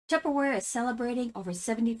Tupperware is celebrating over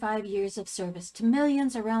 75 years of service to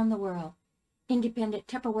millions around the world. Independent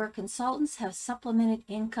Tupperware consultants have supplemented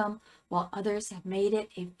income while others have made it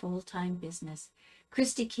a full-time business.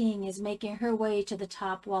 Christy King is making her way to the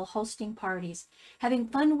top while hosting parties, having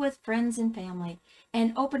fun with friends and family,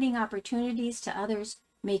 and opening opportunities to others,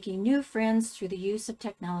 making new friends through the use of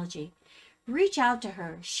technology. Reach out to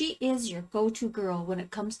her. She is your go-to girl when it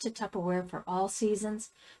comes to Tupperware for all seasons,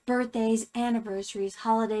 birthdays, anniversaries,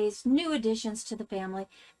 holidays, new additions to the family,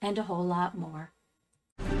 and a whole lot more.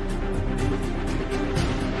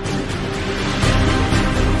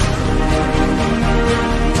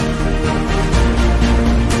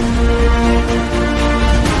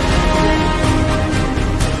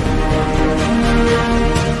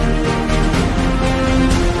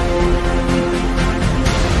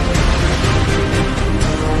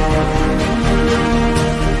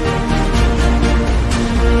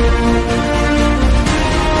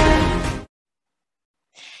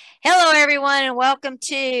 Hello, everyone, and welcome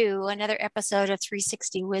to another episode of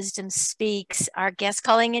 360 Wisdom Speaks. Our guest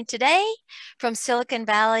calling in today from Silicon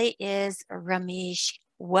Valley is Ramesh.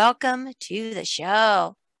 Welcome to the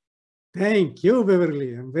show. Thank you,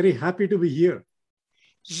 Beverly. I'm very happy to be here.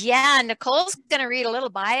 Yeah, Nicole's going to read a little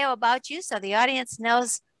bio about you so the audience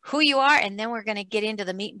knows who you are, and then we're going to get into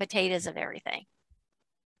the meat and potatoes of everything.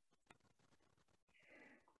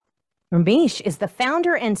 Ramesh is the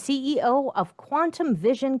founder and CEO of Quantum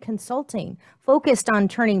Vision Consulting, focused on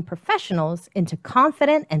turning professionals into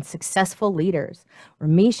confident and successful leaders.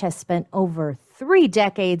 Ramesh has spent over 3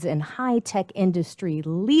 decades in high-tech industry,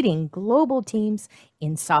 leading global teams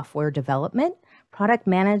in software development, product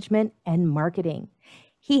management, and marketing.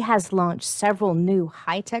 He has launched several new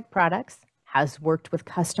high-tech products, has worked with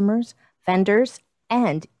customers, vendors,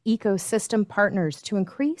 and ecosystem partners to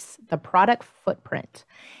increase the product footprint.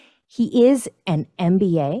 He is an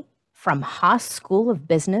MBA from Haas School of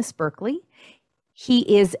Business, Berkeley.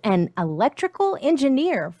 He is an electrical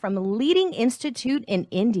engineer from a leading institute in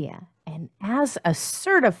India. And as a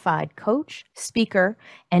certified coach, speaker,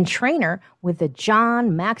 and trainer with the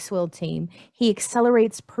John Maxwell team, he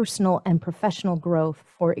accelerates personal and professional growth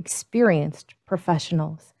for experienced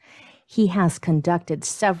professionals. He has conducted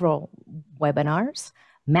several webinars,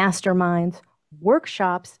 masterminds,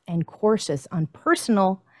 workshops, and courses on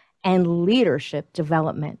personal and leadership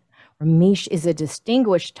development. Ramesh is a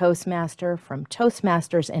distinguished Toastmaster from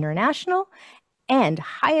Toastmasters International and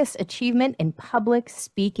highest achievement in public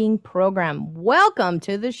speaking program. Welcome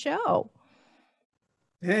to the show.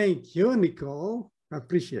 Thank you, Nicole. I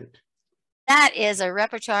appreciate it. That is a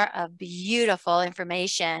repertoire of beautiful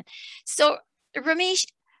information. So, Ramesh,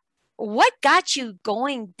 what got you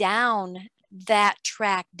going down that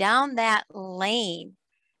track, down that lane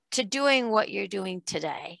to doing what you're doing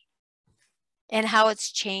today? And how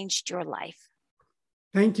it's changed your life?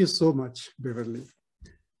 Thank you so much, Beverly.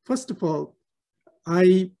 First of all,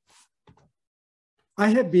 I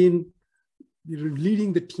have been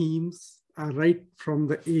leading the teams right from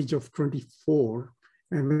the age of 24,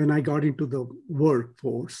 and when I got into the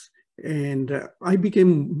workforce, and I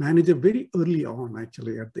became manager very early on,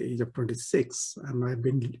 actually at the age of 26, and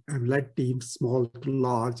I've led teams small to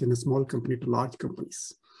large, in a small company to large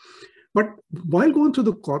companies. But while going through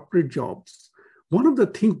the corporate jobs, one of the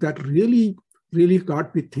things that really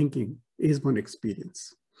got me thinking is one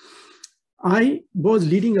experience. I was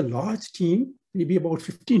leading a large team, maybe about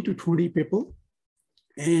 15 to 20 people.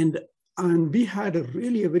 And we had a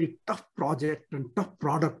very tough project and tough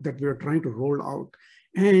product that we were trying to roll out.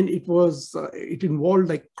 And it involved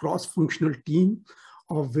like cross-functional team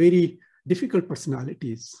of very difficult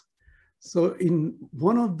personalities. So in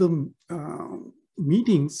one of the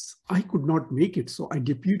meetings, I could not make it. So I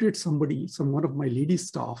deputed one of my lady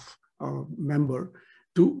staff member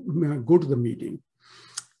to go to the meeting.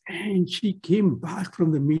 And she came back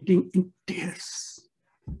from the meeting in tears.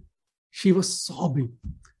 She was sobbing.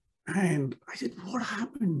 And I said, what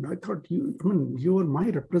happened? I thought you were my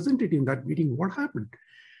representative in that meeting. What happened?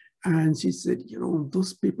 And she said,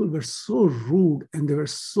 those people were so rude and they were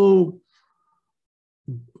so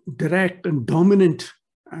direct and dominant.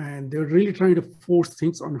 And they were really trying to force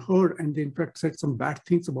things on her. And they, in fact, said some bad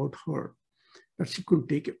things about her that she couldn't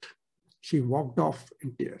take it. She walked off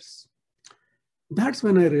in tears. That's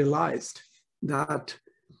when I realized that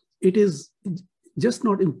it is just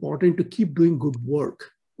not important to keep doing good work,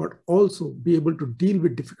 but also be able to deal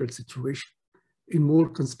with difficult situations in more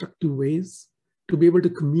constructive ways, to be able to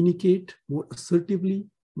communicate more assertively,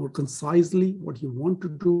 more concisely what you want to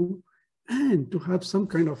do, and to have some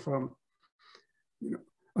kind of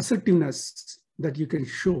assertiveness that you can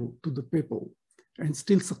show to the people and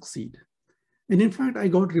still succeed. And in fact, I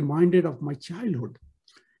got reminded of my childhood.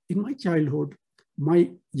 In my childhood, my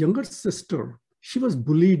younger sister, she was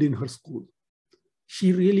bullied in her school.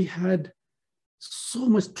 She really had so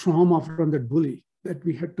much trauma from that bully that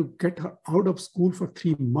we had to get her out of school for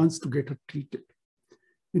 3 months to get her treated.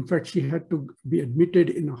 In fact, she had to be admitted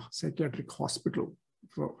in a psychiatric hospital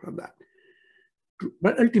for that.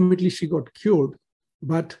 But ultimately, she got cured.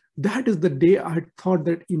 But that is the day I thought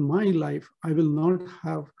that in my life, I will not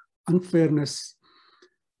have unfairness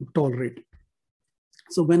tolerated.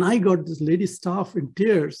 So when I got this lady staff in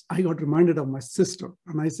tears, I got reminded of my sister.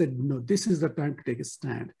 And I said, no, this is the time to take a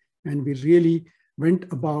stand. And we really went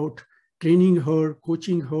about training her,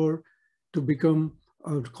 coaching her to become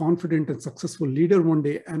a confident and successful leader one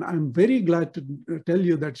day. And I'm very glad to tell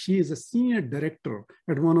you that she is a senior director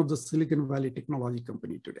at one of the Silicon Valley technology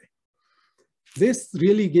company today. This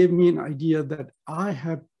really gave me an idea that I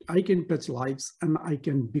can touch lives and I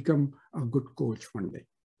can become a good coach one day.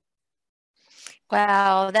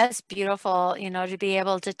 Wow, that's beautiful, to be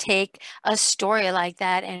able to take a story like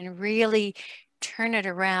that and really turn it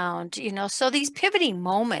around, So these pivoting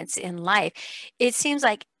moments in life, it seems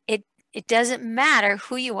like it doesn't matter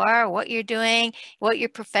who you are, what you're doing, what your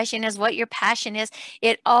profession is, what your passion is.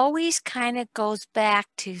 It always kind of goes back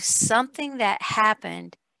to something that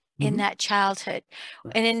happened in that childhood,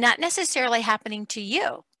 and it not necessarily happening to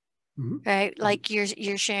you, right? Like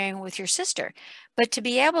you're sharing with your sister, but to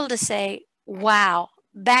be able to say, wow,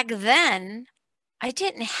 back then I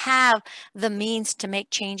didn't have the means to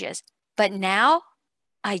make changes, but now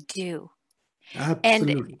I do.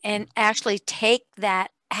 Absolutely. And actually take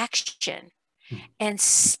that action and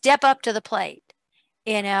step up to the plate,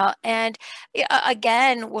 and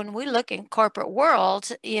again, when we look in corporate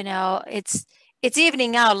world, it's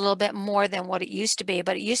evening out a little bit more than what it used to be,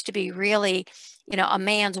 but it used to be really, a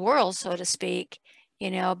man's world, so to speak,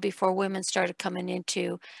 before women started coming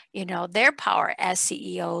into, their power as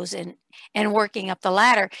CEOs and working up the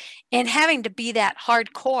ladder and having to be that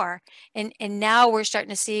hardcore. And now we're starting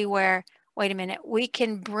to see where, wait a minute, we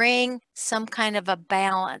can bring some kind of a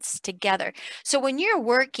balance together. So when you're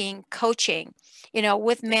working, coaching,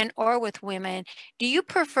 with men or with women, do you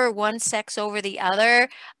prefer one sex over the other?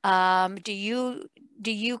 Do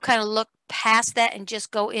you kind of look past that and just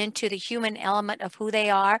go into the human element of who they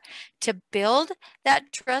are to build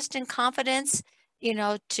that trust and confidence,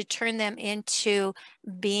 to turn them into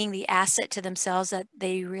being the asset to themselves that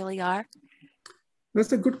they really are?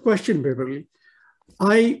 That's a good question, Beverly.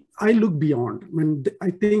 I look beyond. I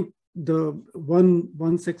think the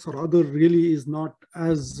one sex or other really is not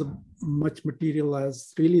as much material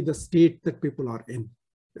as really the state that people are in,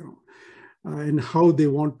 and how they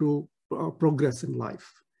want to progress in life.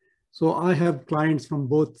 So I have clients from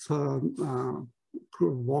both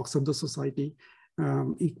walks of the society,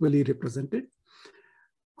 equally represented.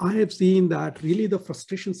 I have seen that really the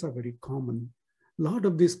frustrations are very common. A lot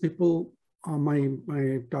of these people are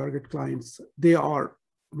my target clients. They are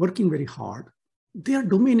working very hard. They are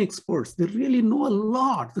domain experts. They really know a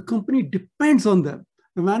lot. The company depends on them.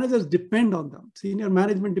 The managers depend on them. Senior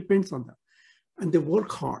management depends on them. And they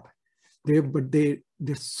work hard.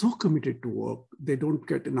 They're so committed to work. They don't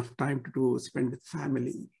get enough time to spend with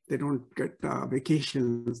family. They don't get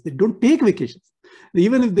vacations. They don't take vacations.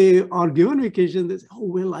 Even if they are given vacation, they say, oh,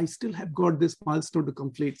 well, I still have got this milestone to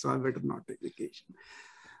complete, so I better not take vacation.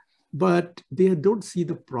 But they don't see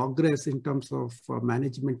the progress in terms of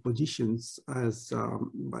management positions as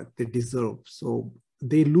what they deserve. So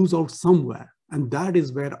they lose out somewhere. And that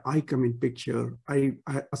is where I come in picture. I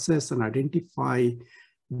assess and identify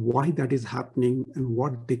why that is happening and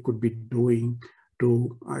what they could be doing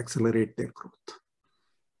to accelerate their growth.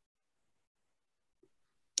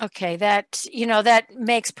 Okay, that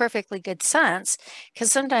makes perfectly good sense,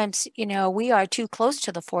 because sometimes, we are too close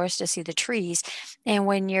to the forest to see the trees. And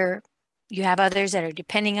when you have others that are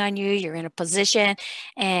depending on you, you're in a position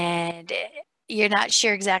and you're not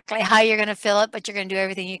sure exactly how you're going to fill it, but you're going to do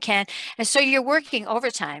everything you can. And so you're working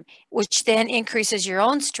overtime, which then increases your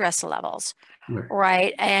own stress levels.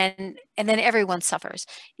 Right. And then everyone suffers,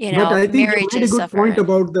 But I think you made a good point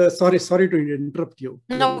about sorry to interrupt you.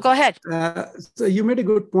 No, go ahead. So you made a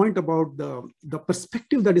good point about the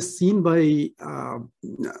perspective that is seen by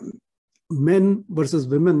men versus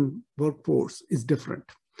women workforce is different.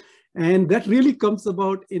 And that really comes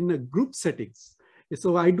about in group settings.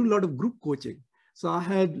 So I do a lot of group coaching. So I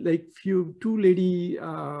had like two lady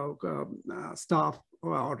staff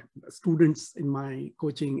or students in my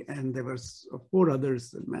coaching, and there were 4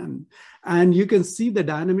 others, men. And you can see the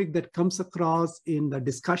dynamic that comes across in the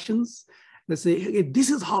discussions. They say, hey, this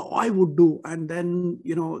is how I would do. And then,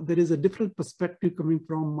 there is a different perspective coming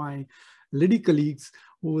from my lady colleagues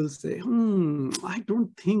who will say, I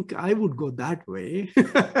don't think I would go that way.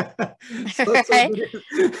 Right?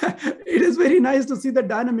 It is very nice to see the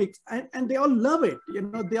dynamics, and they all love it.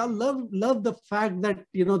 They all love the fact that,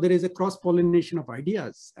 there is a cross-pollination of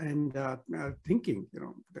ideas and thinking,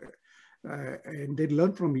 and they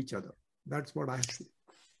learn from each other. That's what I see.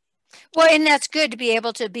 Well, and that's good to be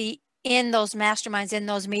able to be in those masterminds, in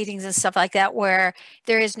those meetings and stuff like that, where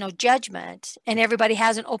there is no judgment and everybody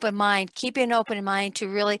has an open mind. Keeping an open mind to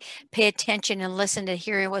really pay attention and listen to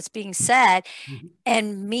hearing what's being said,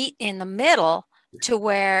 and meet in the middle to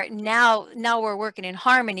where now we're working in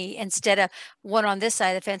harmony instead of one on this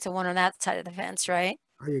side of the fence and one on that side of the fence, right?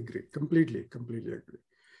 I agree. Completely agree.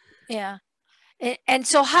 Yeah. And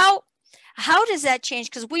so how does that change?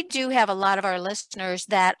 Because we do have a lot of our listeners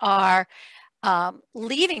that are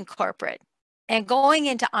leaving corporate and going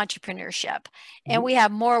into entrepreneurship. And we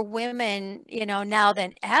have more women, now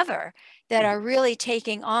than ever that are really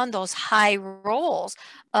taking on those high roles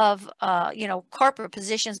of, corporate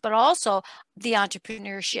positions, but also the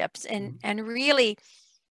entrepreneurships and really,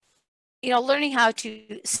 learning how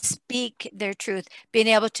to speak their truth, being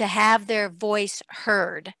able to have their voice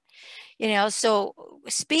heard. So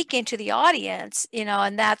speaking to the audience,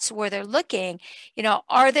 and that's where they're looking,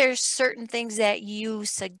 are there certain things that you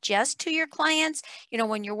suggest to your clients,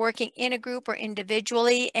 when you're working in a group or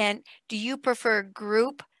individually? And do you prefer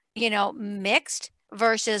group, mixed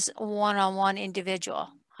versus one-on-one individual?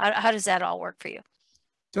 How does that all work for you?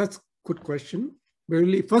 That's a good question.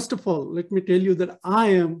 Really, first of all, let me tell you that I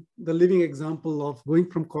am the living example of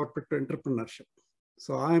going from corporate to entrepreneurship.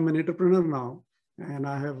 So I am an entrepreneur now. And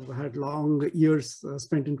I have had long years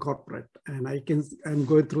spent in corporate, and I'm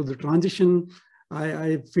going through the transition.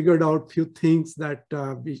 I figured out a few things that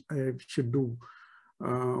I should do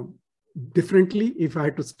differently if I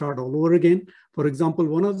had to start all over again. For example,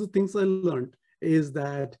 one of the things I learned is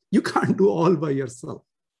that you can't do all by yourself.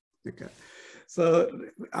 Okay. So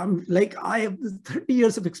I have 30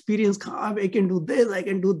 years of experience. I can do this, I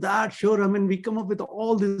can do that. Sure. We come up with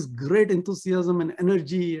all this great enthusiasm and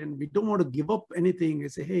energy, and we don't want to give up anything. I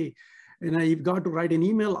say, hey, you've got to write an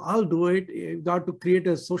email, I'll do it. You've got to create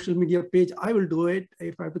a social media page, I will do it.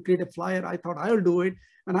 If I have to create a flyer, I thought I will do it.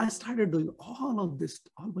 And I started doing all of this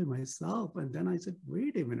all by myself. And then I said,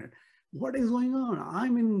 wait a minute, what is going on?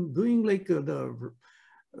 I'm doing like the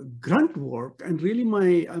grunt work, and really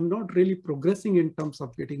I'm not really progressing in terms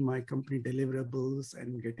of getting my company deliverables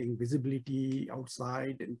and getting visibility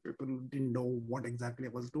outside, and people didn't know what exactly I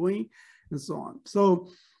was doing and so on. So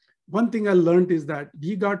one thing I learned is that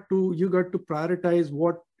you got to prioritize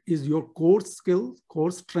what is your core skills,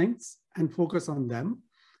 core strengths, and focus on them,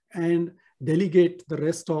 and delegate the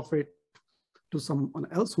rest of it to someone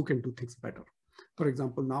else who can do things better. For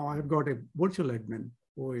example, now I've got a virtual admin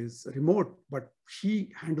who is remote, but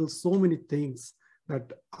she handles so many things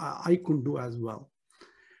that I couldn't do as well,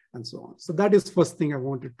 and so on. So that is first thing I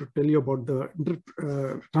wanted to tell you about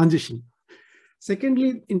the transition.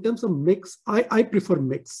 Secondly, in terms of mix, I prefer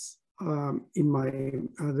mix in my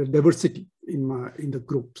the diversity in the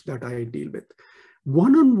groups that I deal with.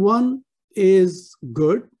 One-on-one is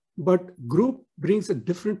good, but group brings a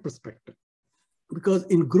different perspective. Because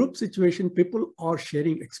in group situation, people are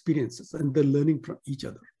sharing experiences and they're learning from each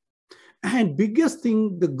other. And biggest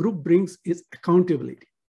thing the group brings is accountability.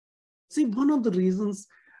 See, one of the reasons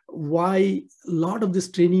why a lot of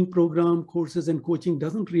this training program, courses and coaching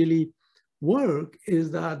doesn't really work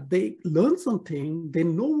is that they learn something, they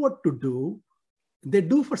know what to do, they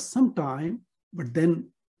do for some time, but then,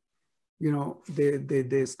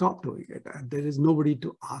 they stop doing it. And there is nobody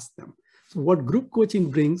to ask them. So what group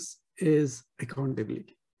coaching brings is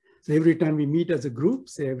accountability. So every time we meet as a group,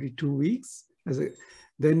 say every 2 weeks,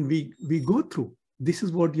 then we go through, this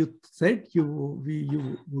is what you said you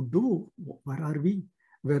would do. Where are we?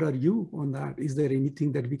 Where are you on that? Is there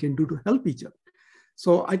anything that we can do to help each other?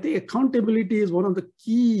 So I think accountability is one of the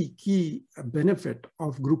key benefit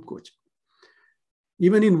of group coaching.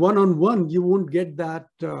 Even in one-on-one, you won't get that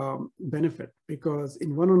benefit, because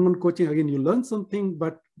in one-on-one coaching, again, you learn something,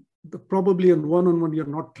 but probably in one-on-one, you're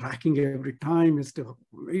not tracking every time.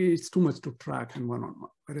 It's too much to track in one-on-one,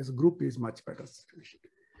 whereas a group is much better situation.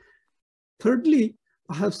 Thirdly,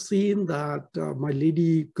 I have seen that my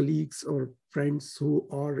lady colleagues or friends who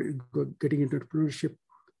are getting into entrepreneurship,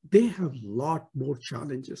 they have a lot more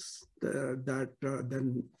challenges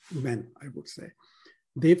than men, I would say.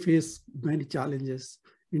 They face many challenges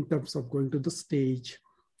in terms of going to the stage,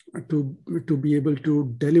 to be able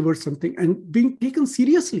to deliver something and being taken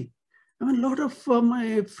seriously. A lot of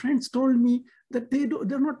my friends told me that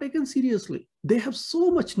they're not taken seriously. They have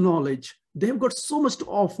so much knowledge. They've got so much to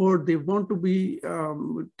offer. They want to be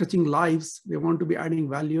touching lives. They want to be adding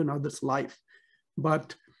value in others' life.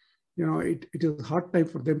 But, it is a hard time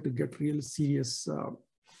for them to get real serious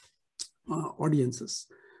audiences.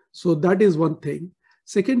 So that is one thing.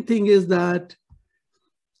 Second thing is that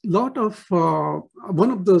one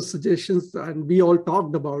of the suggestions, and we all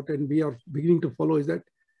talked about and we are beginning to follow, is that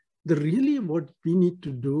what we need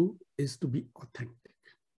to do is to be authentic.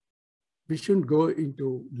 We shouldn't go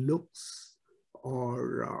into looks,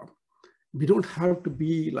 or we don't have to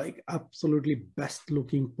be like absolutely best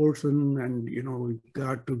looking person and, we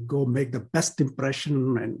got to go make the best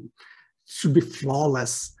impression and should be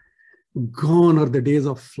flawless. Gone are the days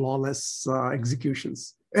of flawless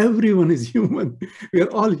executions. Everyone is human. We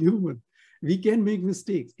are all human. We can make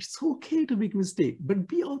mistakes. It's okay to make mistakes, but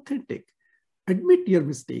be authentic. Admit your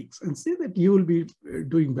mistakes and say that you will be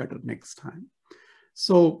doing better next time.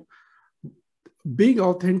 So being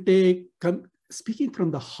authentic, speaking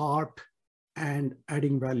from the heart and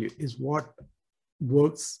adding value is what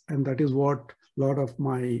works. And that is what a lot of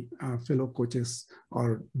my fellow coaches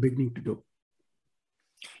are beginning to do.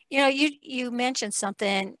 You mentioned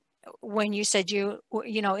something when you said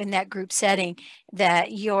in that group setting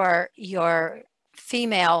that your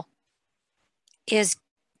female is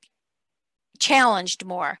challenged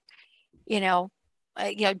more,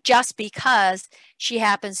 just because she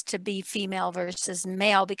happens to be female versus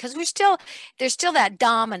male, because there's still that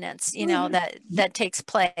dominance, that takes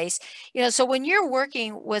place, so when you're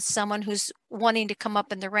working with someone who's wanting to come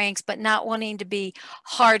up in the ranks, but not wanting to be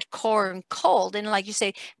hardcore and cold, and like you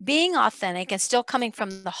say, being authentic and still coming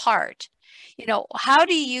from the heart, how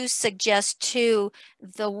do you suggest to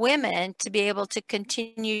the women to be able to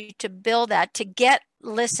continue to build that, to get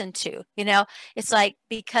listened to? It's like,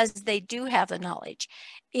 because they do have the knowledge,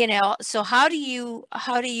 so how do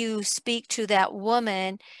you speak to that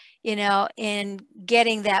woman, in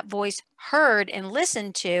getting that voice heard and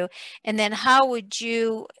listened to? And then how would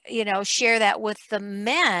you, share that with the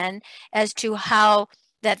men as to how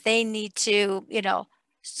that they need to,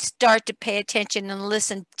 start to pay attention and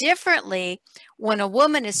listen differently when a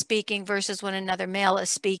woman is speaking versus when another male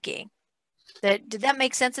is speaking? Did that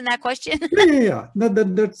make sense in that question? Yeah. No,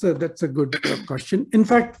 that's a good question. In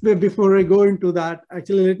fact, before I go into that,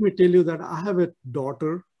 actually, let me tell you that I have a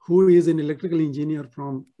daughter who is an electrical engineer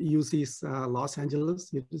from UC's Los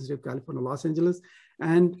Angeles, University of California, Los Angeles.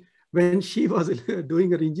 And when she was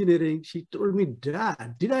doing her engineering, she told me,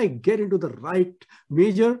 "Dad, did I get into the right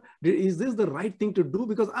major? Is this the right thing to do?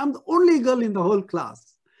 Because I'm the only girl in the whole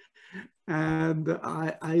class." And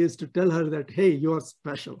I used to tell her that, "Hey, you are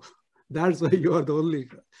special. That's why you are the only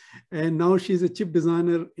girl." And now she's a chip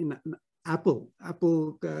designer in Apple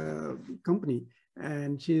company.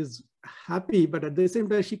 And she's happy, but at the same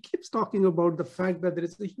time, she keeps talking about the fact that there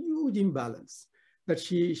is a huge imbalance, that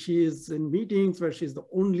she is in meetings where she's the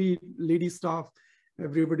only lady staff,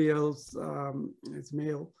 everybody else is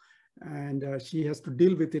male, and she has to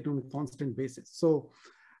deal with it on a constant basis. So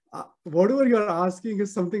whatever you're asking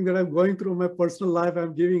is something that I'm going through in my personal life.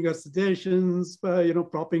 I'm giving her suggestions,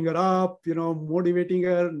 propping her up, motivating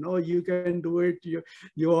her. No, you can do it.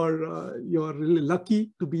 You are really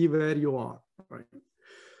lucky to be where you are, right?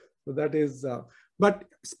 So that is, but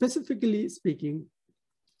specifically speaking,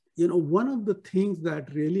 one of the things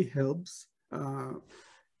that really helps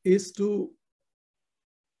is to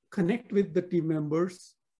connect with the team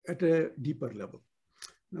members at a deeper level.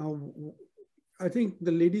 Now, I think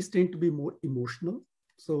the ladies tend to be more emotional.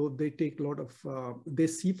 So they take a lot of, they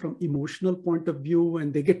see from emotional point of view,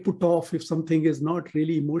 and they get put off if something is not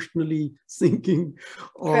really emotionally sinking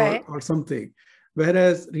or something.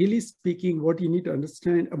 Whereas really speaking, what you need to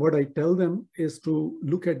understand, what I tell them is to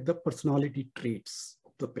look at the personality traits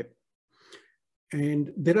of the people.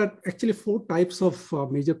 And there are actually 4 types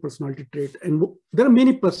of major personality traits. And there are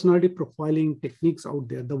many personality profiling techniques out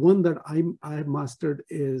there. The one that I have mastered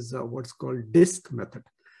is what's called DISC method,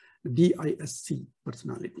 DISC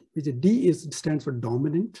personality, which D stands for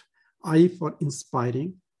dominant, I for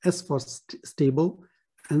inspiring, S for stable,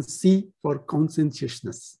 and C for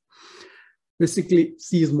conscientiousness. Basically,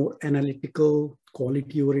 C is more analytical,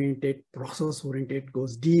 quality-oriented, process-oriented,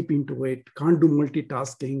 goes deep into it, can't do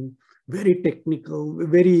multitasking, very technical,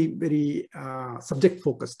 very, very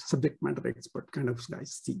subject-focused, subject matter expert kind of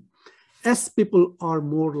guys. C. S people are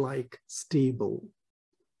more like stable,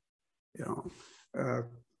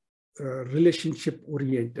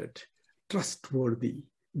 relationship-oriented, trustworthy.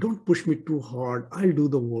 Don't push me too hard. I'll do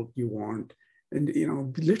the work you want. And,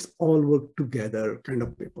 let's all work together kind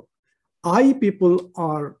of people. I people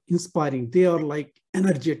are inspiring. They are like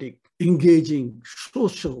energetic, engaging,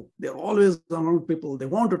 social. They're always around people. They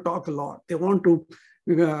want to talk a lot. They want to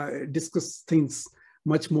discuss things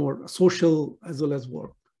much more, social as well as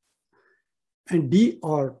work. And D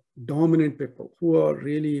are dominant people who are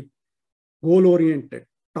really goal-oriented,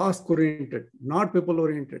 task-oriented, not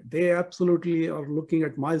people-oriented. They absolutely are looking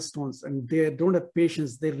at milestones, and they don't have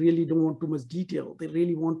patience. They really don't want too much detail. They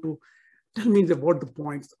really want to tell me about the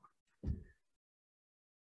points.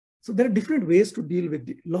 So there are different ways to deal with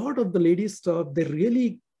it. A lot of the lady stuff, they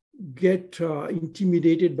really get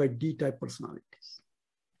intimidated by D-type personalities,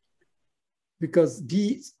 because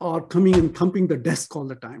D's are coming and thumping the desk all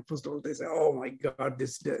the time. First of all, they say, oh my God,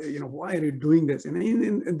 this, why are you doing this?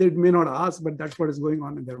 And they may not ask, but that's what is going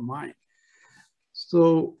on in their mind.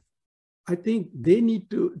 So I think they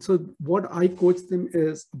need to, so what I coach them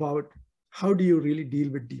is about how do you really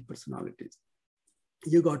deal with D personalities?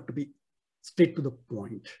 You got to be straight to the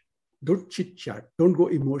point. Don't chit chat. Don't go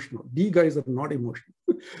emotional. D guys are not emotional.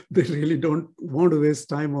 They really don't want to waste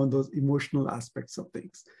time on those emotional aspects of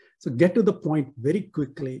things. So get to the point very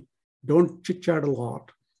quickly. Don't chit chat a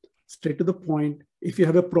lot. Straight to the point. If you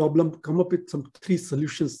have a problem, come up with some 3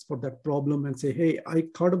 solutions for that problem and say, hey, I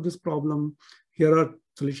thought of this problem. Here are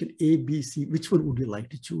solution A, B, C. Which one would you like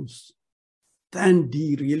to choose? Then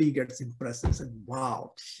D really gets impressed and said,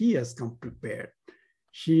 wow, she has come prepared.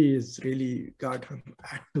 She has really got her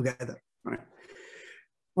act together. Right?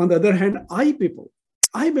 On the other hand, I people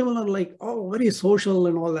are like, oh, very social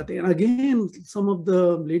and all that. And again, some of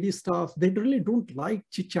the lady staff, they really don't like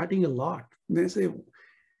chit-chatting a lot. They say,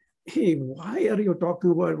 hey, why are you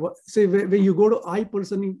talking about what? Say, when you go to I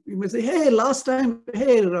person, you may say, hey, last time,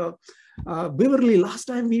 hey, Beverly, last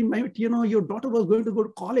time we met, your daughter was going to go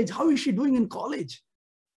to college. How is she doing in college?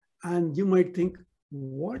 And you might think,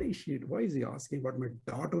 what is she? Why is he asking about my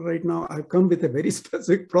daughter right now? I've come with a very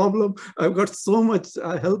specific problem. I've got so much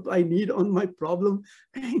help I need on my problem.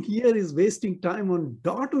 And here is wasting time on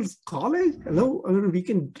daughter's college. Hello, I mean, we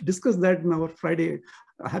can discuss that in our Friday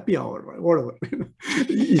happy hour, whatever.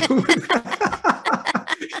 You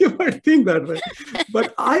might think that way.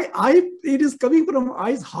 But it is coming from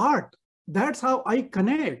I's heart. That's how I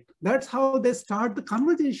connect. That's how they start the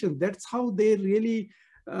conversation. That's how they really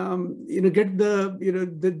get the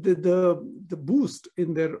boost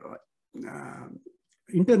in their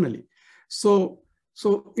internally. So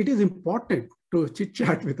it is important to chit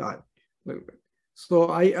chat with I a little bit. So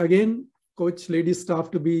I again coach lady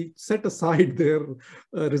staff to be set aside their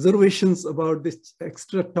reservations about this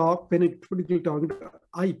extra talk, particularly talking to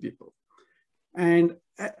I people. And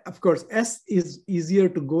of course, S is easier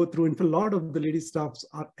to go through. And for a lot of the lady staffs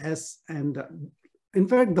are S, and in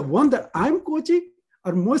fact, the one that I'm coaching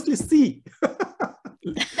are mostly C.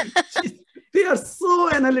 They are so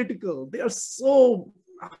analytical. They are so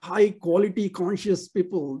high quality conscious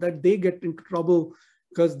people that they get into trouble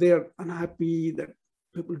because they are unhappy that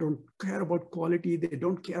people don't care about quality. They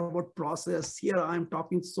don't care about process. Here I'm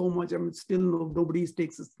talking so much. I'm still nobody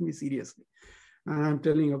takes me seriously. And I'm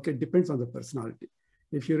telling, okay, it depends on the personality.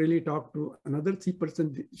 If you really talk to another C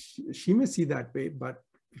person, she may see that way. But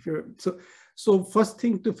if you're so first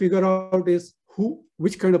thing to figure out is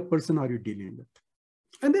which kind of person are you dealing with?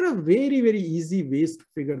 And there are very, very easy ways to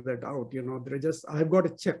figure that out. I've got a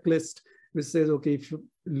checklist which says, okay, if you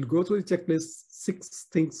go through the checklist, 6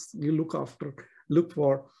 things you look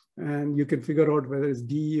for, and you can figure out whether it's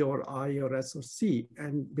D or I or S or C.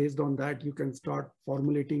 And based on that, you can start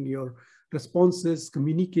formulating your responses,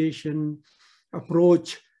 communication,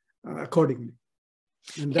 approach accordingly.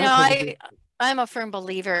 And I'm a firm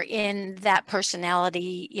believer in that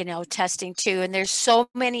personality, testing too. And there's so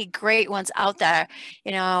many great ones out there,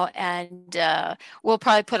 and we'll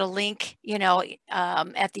probably put a link,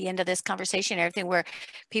 at the end of this conversation, everything where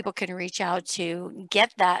people can reach out to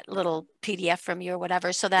get that little PDF from you or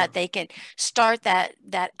whatever, so that they can start that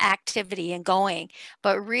activity and going,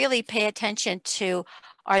 but really pay attention to,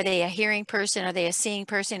 are they a hearing person? Are they a seeing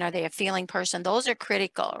person? Are they a feeling person? Those are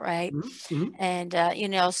critical, right? Mm-hmm. And,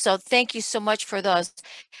 so thank you so much for those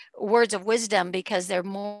words of wisdom, because they're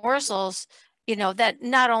morsels, that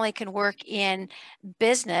not only can work in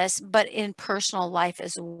business, but in personal life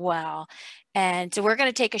as well. And so we're going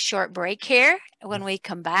to take a short break here. When we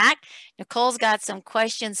come back, Nicole's got some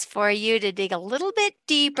questions for you to dig a little bit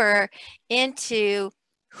deeper into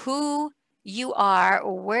who you are,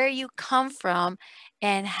 where you come from,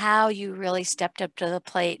 and how you really stepped up to the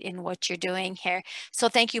plate in what you're doing here. So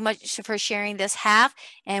thank you much for sharing this half,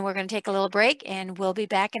 and we're going to take a little break, and we'll be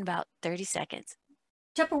back in about 30 seconds.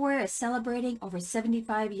 Tupperware is celebrating over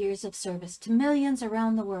 75 years of service to millions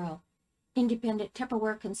around the world. Independent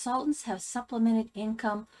Tupperware consultants have supplemented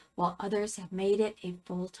income while others have made it a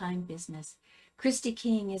full-time business. Christy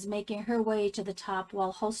King is making her way to the top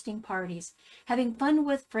while hosting parties, having fun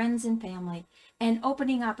with friends and family, and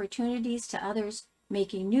opening opportunities to others,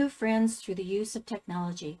 making new friends through the use of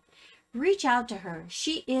technology. Reach out to her.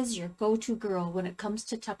 She is your go-to girl when it comes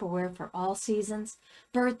to Tupperware for all seasons,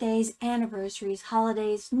 birthdays, anniversaries,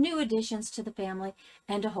 holidays, new additions to the family,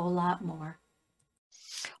 and a whole lot more.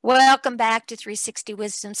 Welcome back to 360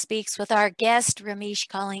 Wisdom Speaks with our guest, Ramesh,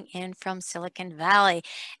 calling in from Silicon Valley.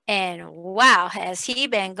 And wow, has he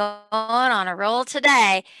been going on a roll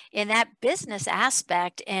today in that business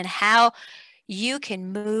aspect and how you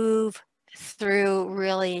can move through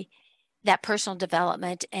really that personal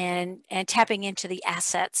development and tapping into the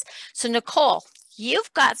assets. So Nicole,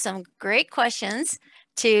 you've got some great questions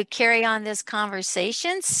to carry on this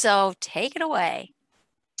conversation. So take it away.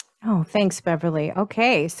 Oh, thanks, Beverly.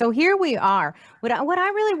 Okay, so here we are. What I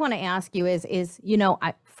really want to ask you is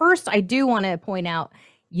first I do want to point out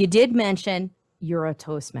you did mention you're a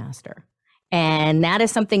Toastmaster, and that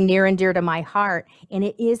is something near and dear to my heart. And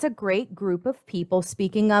it is a great group of people.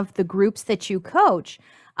 Speaking of the groups that you coach,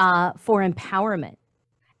 for empowerment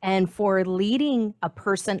and for leading a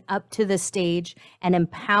person up to the stage and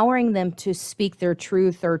empowering them to speak their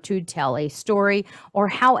truth or to tell a story or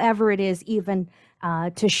however it is, even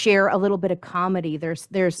to share a little bit of comedy. There's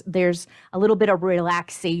a little bit of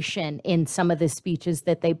relaxation in some of the speeches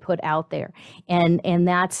that they put out there. And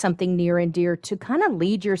that's something near and dear to kind of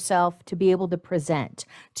lead yourself to be able to present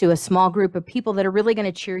to a small group of people that are really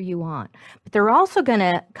going to cheer you on. But they're also going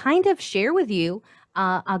to kind of share with you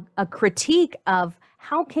a critique of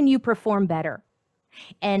how can you perform better.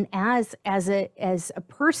 And as a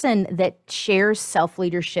person that shares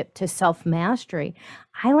self-leadership to self-mastery,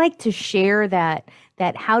 I like to share that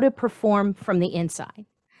how to perform from the inside.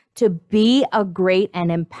 To be a great and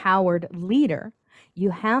empowered leader,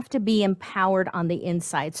 you have to be empowered on the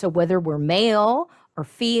inside. So whether we're male or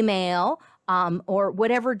female, or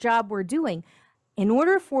whatever job we're doing, in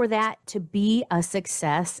order for that to be a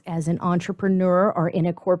success as an entrepreneur or in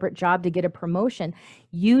a corporate job to get a promotion,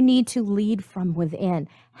 you need to lead from within.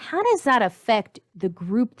 How does that affect the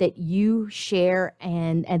group that you share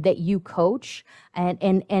and that you coach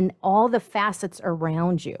and all the facets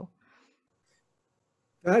around you?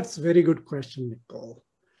 That's a very good question, Nicole.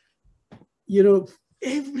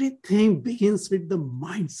 Everything begins with the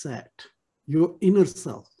mindset, your inner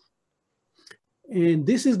self. And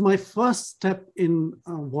this is my first step in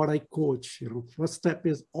what I coach. First step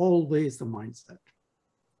is always the mindset.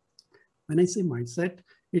 When I say mindset,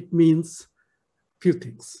 it means few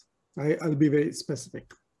things. I'll be very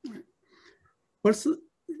specific. First,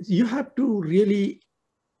 you have to really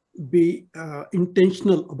be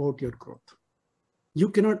intentional about your growth. You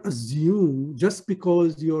cannot assume just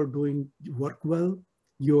because you're doing work well,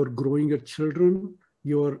 you're growing your children,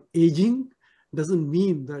 you're aging, doesn't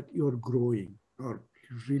mean that you're growing or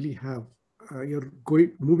you really have,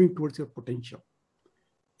 moving towards your potential.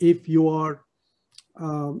 If you are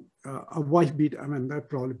a wife beater, I mean, that's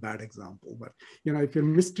probably a bad example, but if you're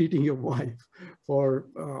mistreating your wife for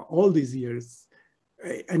all these years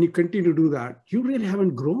and you continue to do that, you really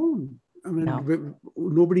haven't grown. I mean, no.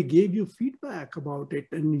 Nobody gave you feedback about it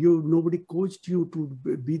and nobody coached you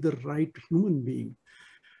to be the right human being.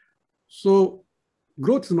 So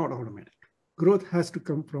growth is not automatic. Growth has to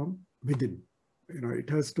come from within. It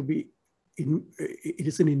has to be, it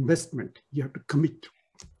is an investment. You have to commit.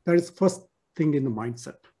 That is first thing in the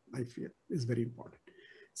mindset, I feel, is very important.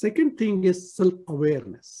 Second thing is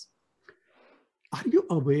self-awareness. Are you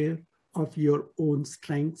aware of your own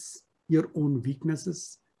strengths, your own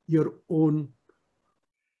weaknesses, your own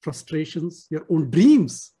frustrations, your own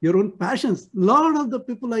dreams, your own passions? A lot of the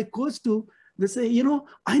people I coach to, they say,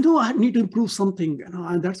 I know I need to improve something,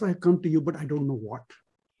 and that's why I come to you, but I don't know what.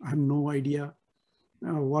 I have no idea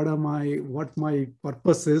what my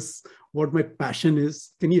purpose is, what my passion is.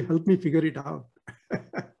 Can you help me figure it out?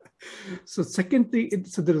 So second thing,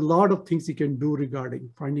 so there are a lot of things you can do regarding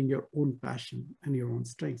finding your own passion and your own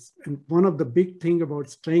strengths. And one of the big thing about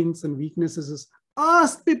strengths and weaknesses is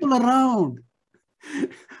ask people around.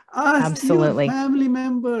 Ask Absolutely. Your family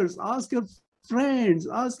members, ask your friends,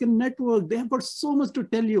 ask your network. They have got so much to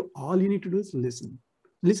tell you. All you need to do is listen.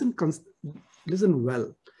 Listen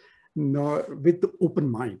well. No, with the open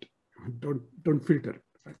mind. Don't filter.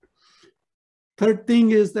 Right? Third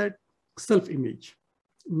thing is that self-image.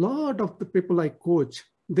 A lot of the people I coach,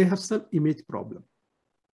 they have self-image problem.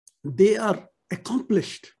 They are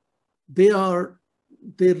accomplished. They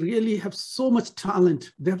really have so much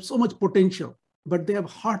talent. They have so much potential, but they have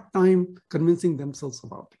a hard time convincing themselves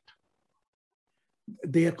about it.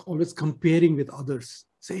 they are always comparing with others.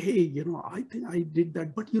 Say, hey, I think I did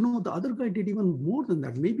that, but the other guy did even more than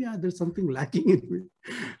that. Maybe there's something lacking in me.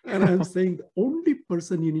 And I'm saying the only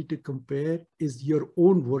person you need to compare is your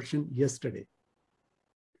own version yesterday.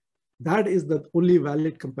 That is the only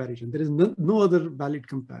valid comparison. There is no other valid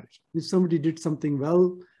comparison. If somebody did something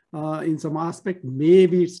well in some aspect,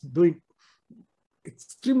 maybe it's doing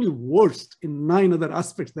extremely worst in 9 other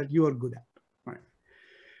aspects that you are good at. Right?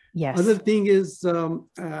 Yes. Other thing is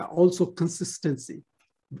also consistency.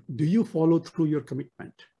 Do you follow through your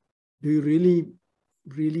commitment? Do you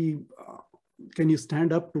really, can you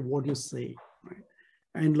stand up to what you say? Right?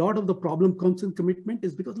 And a lot of the problem comes in commitment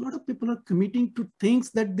is because a lot of people are committing to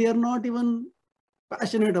things that they are not even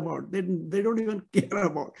passionate about. They don't even care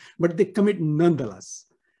about, but they commit nonetheless.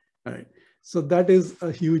 Right? So that is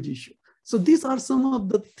a huge issue. So these are some of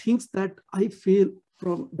the things that I feel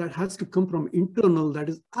that has to come from internal, that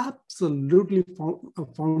is absolutely a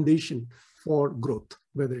foundation for growth,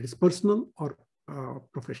 whether it is personal or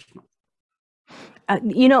professional.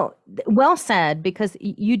 Well said, because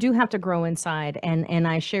you do have to grow inside, and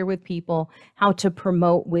I share with people how to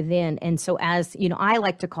promote within. And so as, I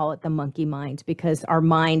like to call it the monkey mind, because our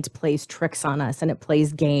mind plays tricks on us and it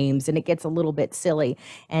plays games and it gets a little bit silly.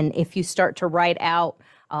 And if you start to write out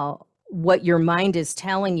what your mind is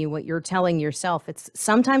telling you, what you're telling yourself,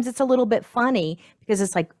 sometimes it's a little bit funny, because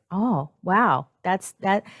it's like, oh, wow, that's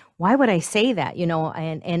that. Why would I say that?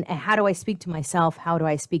 And how do I speak to myself? How do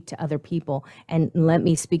I speak to other people? And let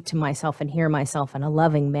me speak to myself and hear myself in a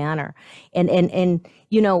loving manner. And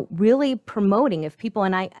really promoting, if people,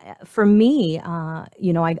 for me,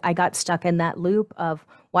 I got stuck in that loop of,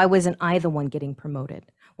 why wasn't I the one getting promoted?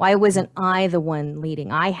 Why wasn't I the one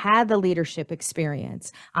leading? I had the leadership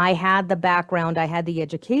experience. I had the background. I had the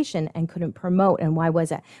education, and couldn't promote. And why was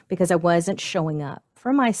that? Because I wasn't showing up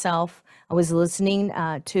for myself. I was listening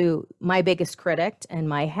to my biggest critic in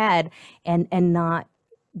my head, and not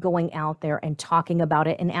going out there and talking about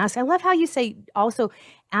it and ask. I love how you say also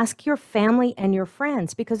ask your family and your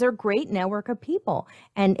friends, because they're a great network of people.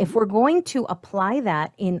 And if we're going to apply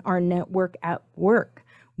that in our network at work,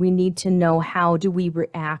 we need to know, how do we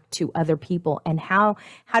react to other people, and how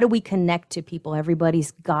do we connect to people?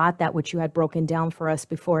 Everybody's got that, which you had broken down for us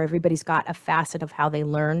before. Everybody's got a facet of how they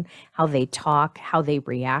learn, how they talk, how they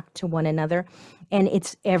react to one another. And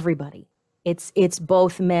it's everybody. It's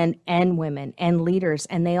both men and women and leaders,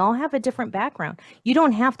 and they all have a different background. You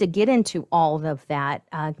don't have to get into all of that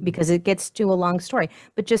because it gets to a long story,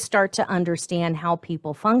 but just start to understand how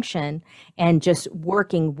people function, and just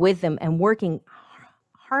working with them and working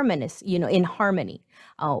harmonious, in harmony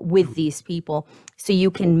with these people, so you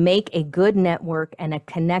can make a good network and a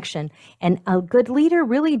connection. And a good leader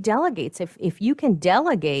really delegates. If you can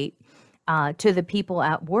delegate to the people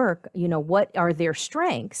at work, what are their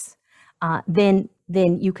strengths, then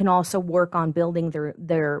you can also work on building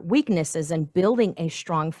their weaknesses and building a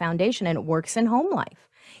strong foundation. And it works in home life.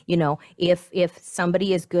 If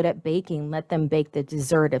somebody is good at baking, let them bake the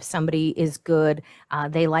dessert. If somebody is good,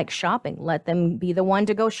 they like shopping, let them be the one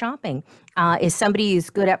to go shopping. If somebody is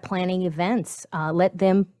good at planning events, let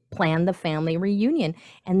them plan the family reunion.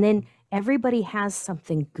 And then everybody has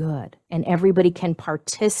something good, and everybody can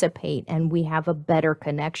participate, and we have a better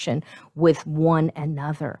connection with one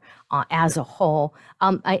another as a whole.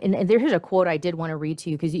 And there's a quote I did want to read to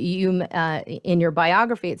you, because you in your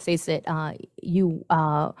biography, it says that you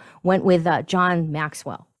went with John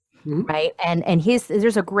Maxwell, right? And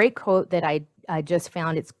there's a great quote that I just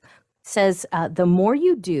found. It says, the more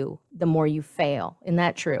you do, the more you fail. Isn't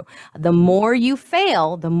that true? The more you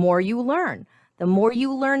fail, the more you learn. The more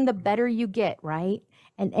you learn, the better you get, right?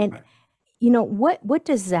 And what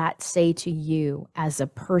does that say to you as a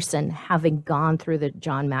person, having gone through the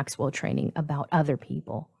John Maxwell training, about other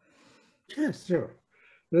people? Yes, sure.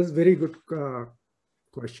 That's a very good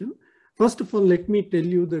question. First of all, let me tell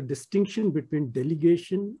you the distinction between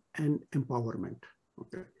delegation and empowerment.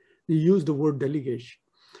 Okay, you use the word delegation.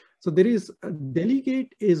 So there is a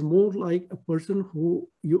delegate is more like a person who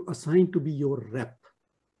you assign to be your rep.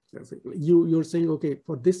 You're saying, okay,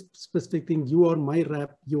 for this specific thing, you are my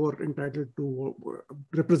rep, you are entitled to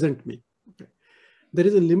represent me. Okay. There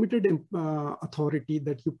is a limited authority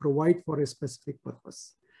that you provide for a specific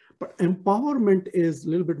purpose. But empowerment is a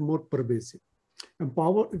little bit more pervasive.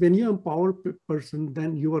 When you empower a person,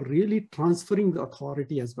 then you are really transferring the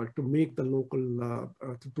authority as well to make the local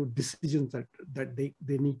to decisions that they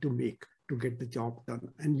need to make to get the job done.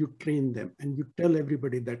 And you train them, and you tell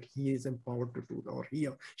everybody that he is empowered to do that, or he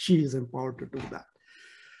or she is empowered to do that.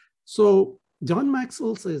 So John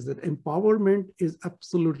Maxwell says that empowerment is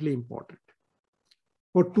absolutely important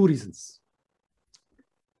for 2 reasons.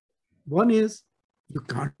 One is you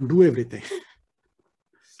can't do everything.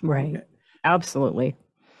 Right. Okay. Absolutely.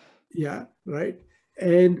 Yeah, right.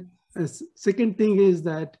 And second thing is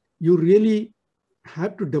that you really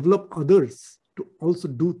have to develop others to also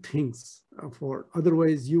do things for,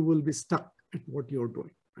 otherwise you will be stuck at what you're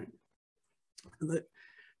doing, right?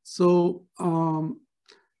 So,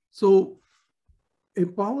 so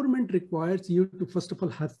empowerment requires you to, first of all,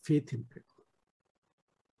 have faith in people.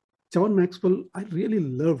 John Maxwell, I really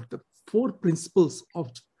loved the 4 principles of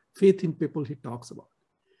faith in people he talks about.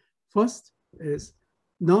 First is,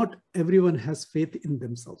 not everyone has faith in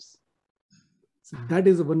themselves. So that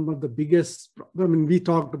is one of the biggest, I mean, we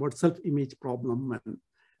talked about self-image problem, and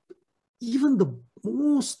even the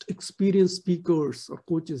most experienced speakers or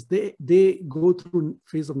coaches, they go through a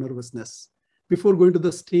phase of nervousness before going to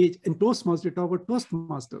the stage. In Toastmasters, you talk about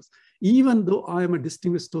Toastmasters. Even though I am a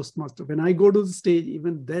distinguished Toastmaster, when I go to the stage,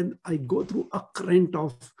 even then I go through a current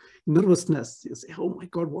of nervousness. You say, oh my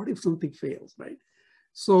God, what if something fails, right?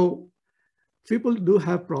 So people do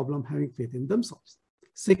have problem having faith in themselves.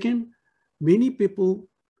 Second, many people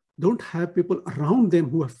don't have people around them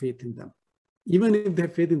who have faith in them. Even if they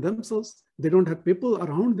have faith in themselves, they don't have people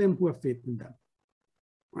around them who have faith in them.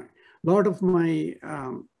 Right? A lot of my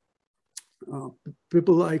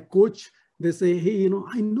people I coach, they say, hey, you know,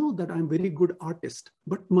 I know that I'm a very good artist,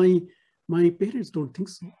 but my parents don't think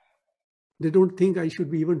so. They don't think I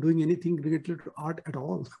should be even doing anything related to art at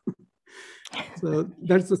all. So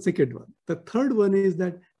that's the second one. The third one is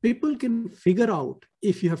that people can figure out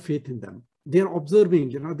if you have faith in them. They're observing,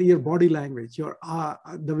 you know, your body language, your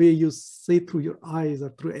the way you say through your eyes or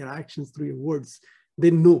through your actions, through your words. They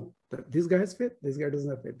know that this guy has faith, this guy doesn't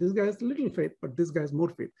have faith. This guy has little faith, but this guy has more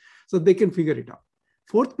faith. So they can figure it out.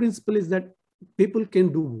 Fourth principle is that people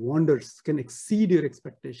can do wonders, can exceed your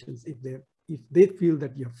expectations if they feel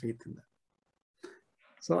that you have faith in them.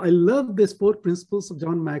 So I love these 4 principles of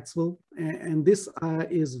John Maxwell, and this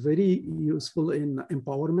is very useful in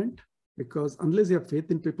empowerment, because unless you have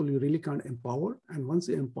faith in people, you really can't empower. And once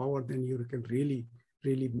you empower, then you can really,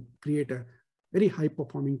 really create a very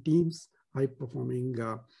high-performing teams, high-performing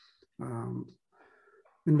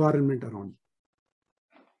environment around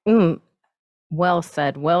you. Well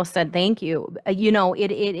said. Well said. Thank you. You know,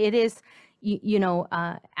 it is,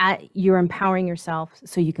 you're empowering yourself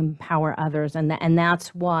so you can empower others. And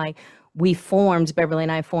that's why Beverly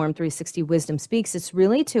and I formed 360 Wisdom Speaks. It's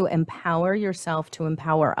really to empower yourself to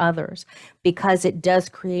empower others, because it does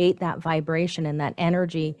create that vibration and that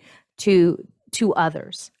energy to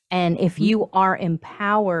others. And if you are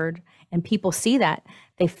empowered and people see that,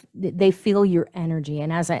 they feel your energy.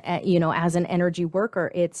 And as an energy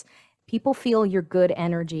worker, it's, people feel your good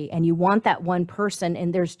energy, and you want that one person.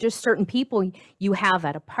 And there's just certain people you have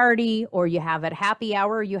at a party, or you have at happy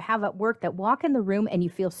hour, or you have at work, that walk in the room and you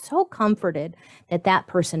feel so comforted that that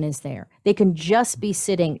person is there. They can just be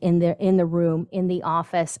sitting in the room, in the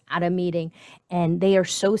office, at a meeting, and they are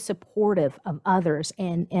so supportive of others.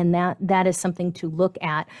 And that is something to look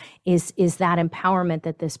at, is that empowerment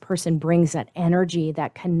that this person brings, that energy,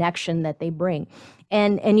 that connection that they bring.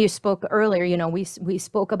 And you spoke earlier, you know, we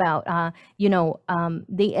spoke about,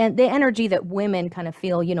 the energy that women kind of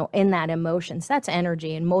feel, you know, in that emotions. That's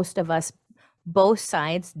energy. And most of us, both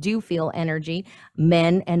sides, do feel energy.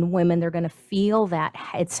 Men and women, they're going to feel that.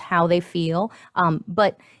 It's how they feel.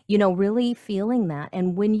 But, you know, really feeling that.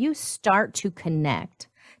 And when you start to connect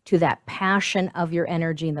to that passion of your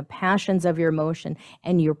energy and the passions of your emotion,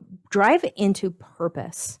 and you drive it into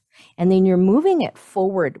purpose, and then you're moving it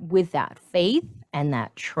forward with that faith and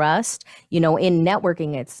that trust. You know, in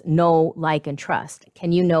networking, it's know, like, and trust.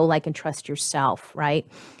 Can you know, like, and trust yourself, right?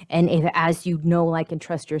 And as you know, like, and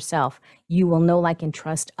trust yourself, you will know, like, and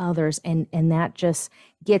trust others. And that just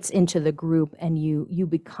gets into the group, and you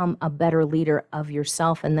become a better leader of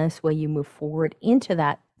yourself. And this way you move forward into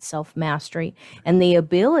that self-mastery and the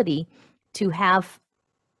ability to have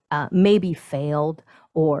maybe failed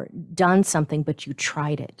or done something, but you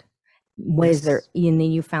tried it. And then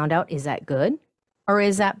you found out, is that good or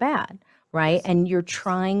is that bad, right? And you're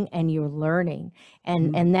trying and you're learning,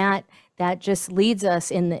 and that just leads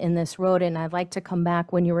us in this road. And I'd like to come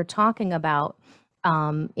back when you were talking about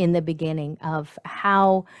in the beginning of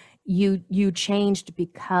how you changed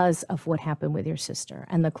because of what happened with your sister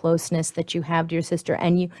and the closeness that you have to your sister,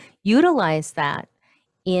 and you utilize that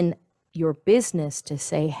in your business to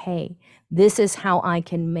say, hey, this is how I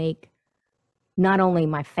can make not only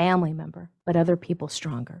my family member, but other people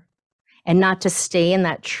stronger, and not to stay in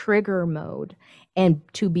that trigger mode, and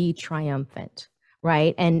to be triumphant,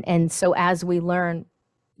 right? And so as we learn,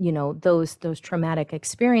 you know, those traumatic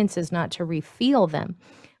experiences, not to refeel them,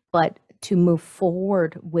 but to move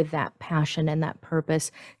forward with that passion and that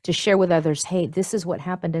purpose, to share with others, hey, this is what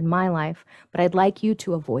happened in my life, but I'd like you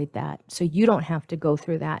to avoid that. So you don't have to go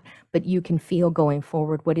through that, but you can feel going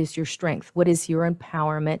forward. What is your strength? What is your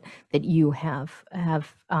empowerment that you have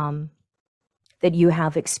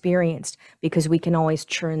experienced? Because we can always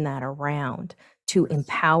churn that around to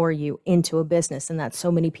empower you into a business. And that's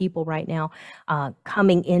so many people right now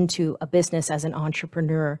coming into a business as an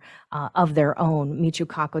entrepreneur of their own. Michio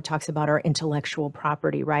Kaku talks about our intellectual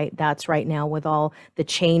property, right? That's right now with all the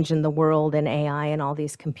change in the world and AI and all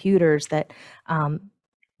these computers that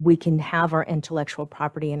we can have our intellectual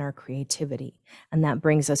property and our creativity. And that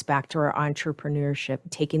brings us back to our entrepreneurship,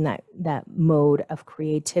 taking that mode of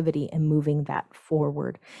creativity and moving that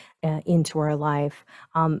forward into our life.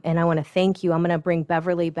 And I want to thank you. I'm going to bring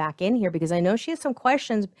Beverly back in here because I know she has some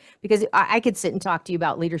questions, because I could sit and talk to you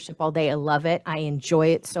about leadership all day. I love it. I enjoy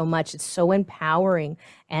it so much. It's so empowering,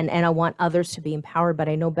 and I want others to be empowered. But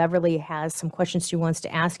I know Beverly has some questions she wants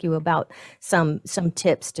to ask you about, some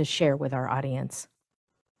tips to share with our audience.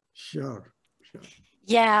 Sure.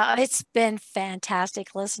 Yeah, it's been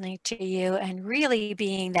fantastic listening to you and really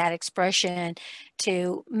being that expression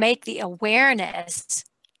to make the awareness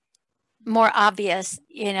more obvious,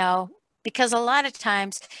 because a lot of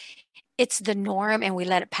times it's the norm and we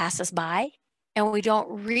let it pass us by and we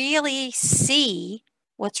don't really see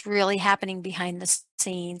what's really happening behind the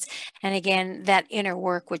scenes. And again, that inner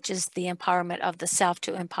work, which is the empowerment of the self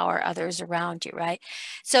to empower others around you, right?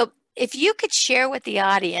 So if you could share with the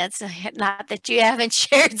audience, not that you haven't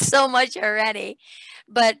shared so much already,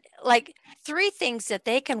 but like 3 things that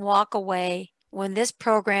they can walk away when this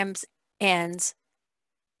program ends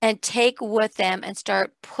and take with them and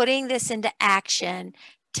start putting this into action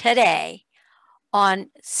today on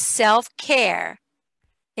self-care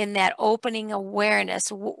in that opening awareness,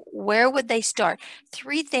 where would they start?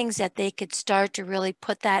 3 things that they could start to really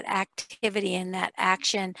put that activity and that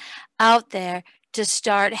action out there to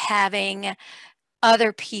start having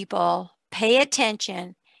other people pay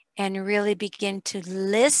attention and really begin to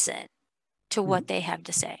listen to what they have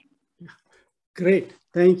to say. Great.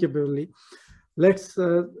 Thank you, Beverly. Let's,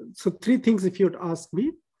 so 3 things if you would ask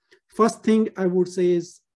me. First thing I would say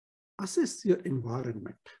is assess your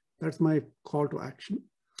environment. That's my call to action.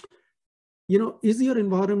 Is your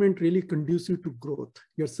environment really conducive to growth,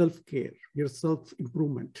 your self-care, your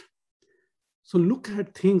self-improvement? So look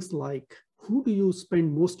at things like, who do you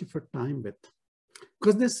spend most of your time with?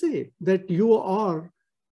 Because they say that you are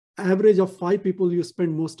average of 5 people you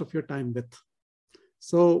spend most of your time with.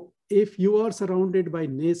 So if you are surrounded by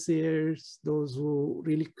naysayers, those who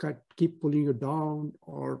really keep pulling you down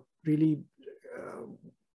or really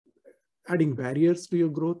adding barriers to your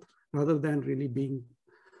growth rather than really being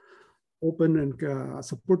open and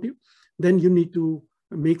supportive, then you need to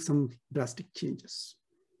make some drastic changes.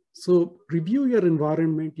 So review your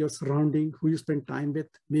environment, your surrounding, who you spend time with.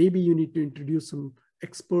 Maybe you need to introduce some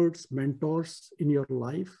experts, mentors in your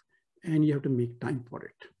life, and you have to make time for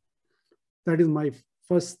it. That is my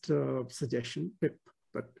first suggestion, tip,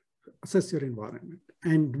 but assess your environment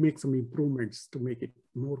and make some improvements to make it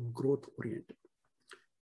more growth oriented.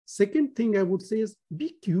 Second thing I would say is be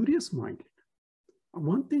curious minded.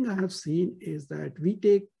 One thing I have seen is that we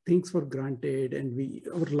take things for granted and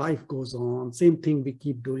our life goes on, same thing we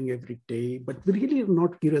keep doing every day, but we really are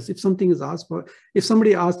not curious. If something is asked for, if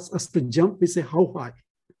somebody asks us to jump, we say, how high?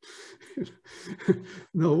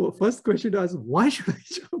 Now, first question is, why should I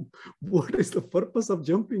jump? What is the purpose of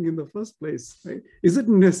jumping in the first place? Right? Is it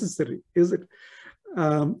necessary? Is it?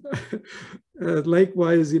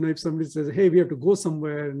 Likewise, if somebody says, hey, we have to go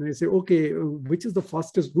somewhere, and they say, okay, which is the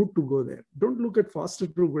fastest route to go there? Don't look at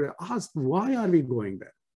fastest route. Ask, why are we going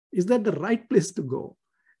there? Is that the right place to go?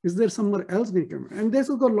 Is there somewhere else we can? And there's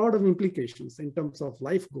got a lot of implications in terms of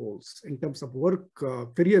life goals, in terms of work,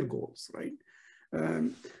 career goals, right?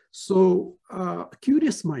 So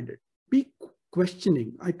curious minded, be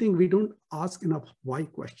questioning. I think we don't ask enough why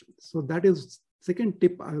questions. So that is second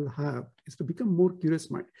tip I'll have, is to become more curious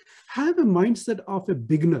minded. Have a mindset of a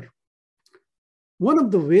beginner. One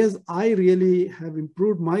of the ways I really have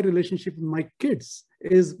improved my relationship with my kids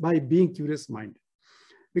is by being curious minded,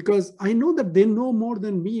 because I know that they know more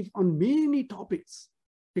than me on many topics,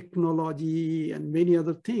 technology and many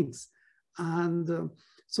other things. And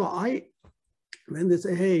so when they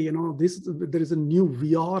say, hey, there is a new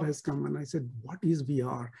VR has come, and I said, what is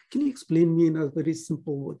VR? Can you explain me in a very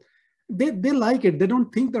simple word? They like it. They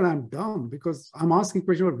don't think that I'm dumb because I'm asking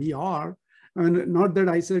questions about VR. And not that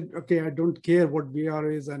I said, okay, I don't care what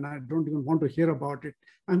VR is and I don't even want to hear about it.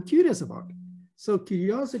 I'm curious about it. So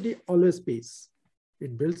curiosity always pays.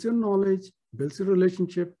 It builds your knowledge, builds your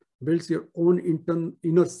relationship, builds your own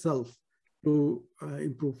inner self to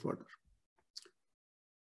improve further.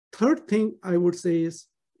 Third thing I would say is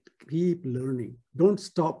keep learning. Don't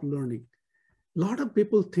stop learning. A lot of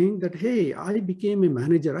people think that, hey, I became a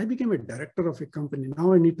manager, I became a director of a company,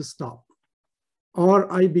 now I need to stop. Or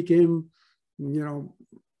I became,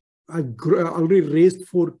 I already raised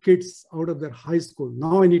 4 kids out of their high school,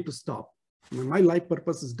 now I need to stop. My life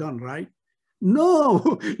purpose is done, right?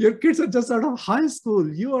 No, your kids are just out of high school.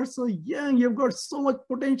 You are so young, you've got so much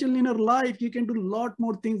potential in your life. You can do a lot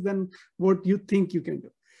more things than what you think you can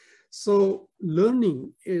do. So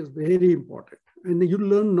learning is very important. And you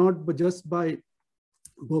learn not just by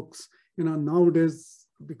books. Nowadays,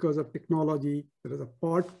 because of technology, there is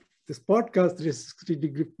this podcast,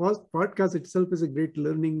 360-degree podcast itself is a great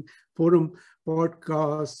learning forum.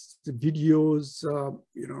 Podcasts, videos,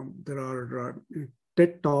 there are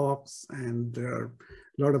TED Talks, and there are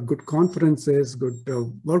a lot of good conferences, good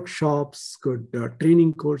workshops, good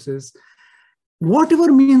training courses.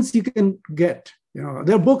 Whatever means you can get.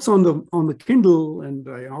 There are books on the Kindle and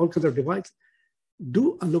all kinds of devices.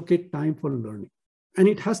 Do allocate time for learning, and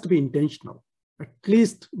it has to be intentional. At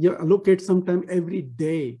least you allocate some time every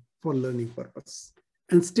day for learning purpose,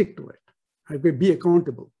 and stick to it. Be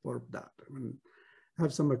accountable for that.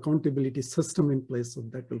 Have some accountability system in place so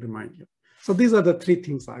that will remind you. So these are the 3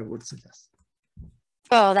 things I would suggest.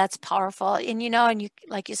 Oh, that's powerful. And, and you,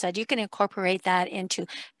 like you said, you can incorporate that into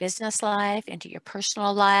business life, into your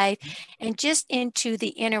personal life, and just into the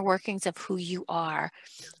inner workings of who you are.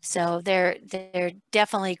 So they're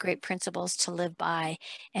definitely great principles to live by.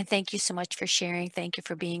 And thank you so much for sharing. Thank you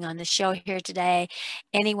for being on the show here today.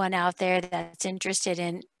 Anyone out there that's interested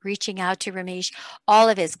in reaching out to Ramesh, all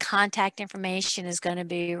of his contact information is going to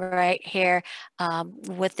be right here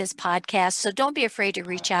with this podcast. So don't be afraid to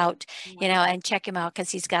reach out, and check him out, because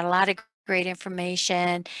he's got a lot of great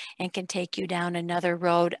information and can take you down another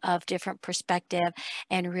road of different perspective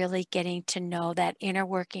and really getting to know that inner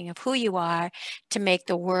working of who you are to make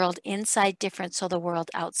the world inside different so the world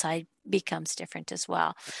outside becomes different as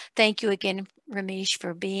well. Thank you again, Ramesh,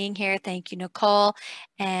 for being here. Thank you, Nicole.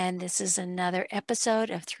 And this is another episode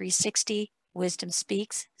of 360 Wisdom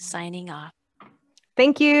Speaks, signing off.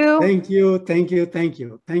 Thank you. Thank you. Thank you. Thank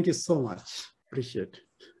you. Thank you so much. Appreciate it.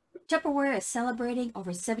 Tupperware is celebrating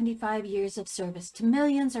over 75 years of service to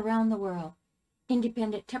millions around the world.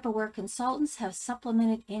 Independent Tupperware consultants have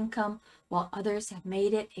supplemented income while others have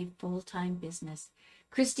made it a full-time business.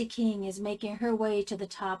 Christy King is making her way to the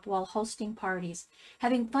top while hosting parties,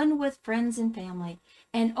 having fun with friends and family,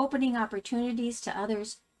 and opening opportunities to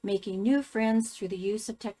others, making new friends through the use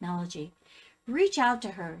of technology. Reach out to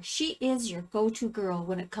her. She is your go-to girl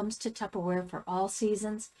when it comes to Tupperware for all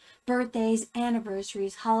seasons, birthdays,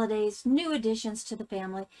 anniversaries, holidays, new additions to the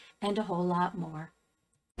family, and a whole lot more.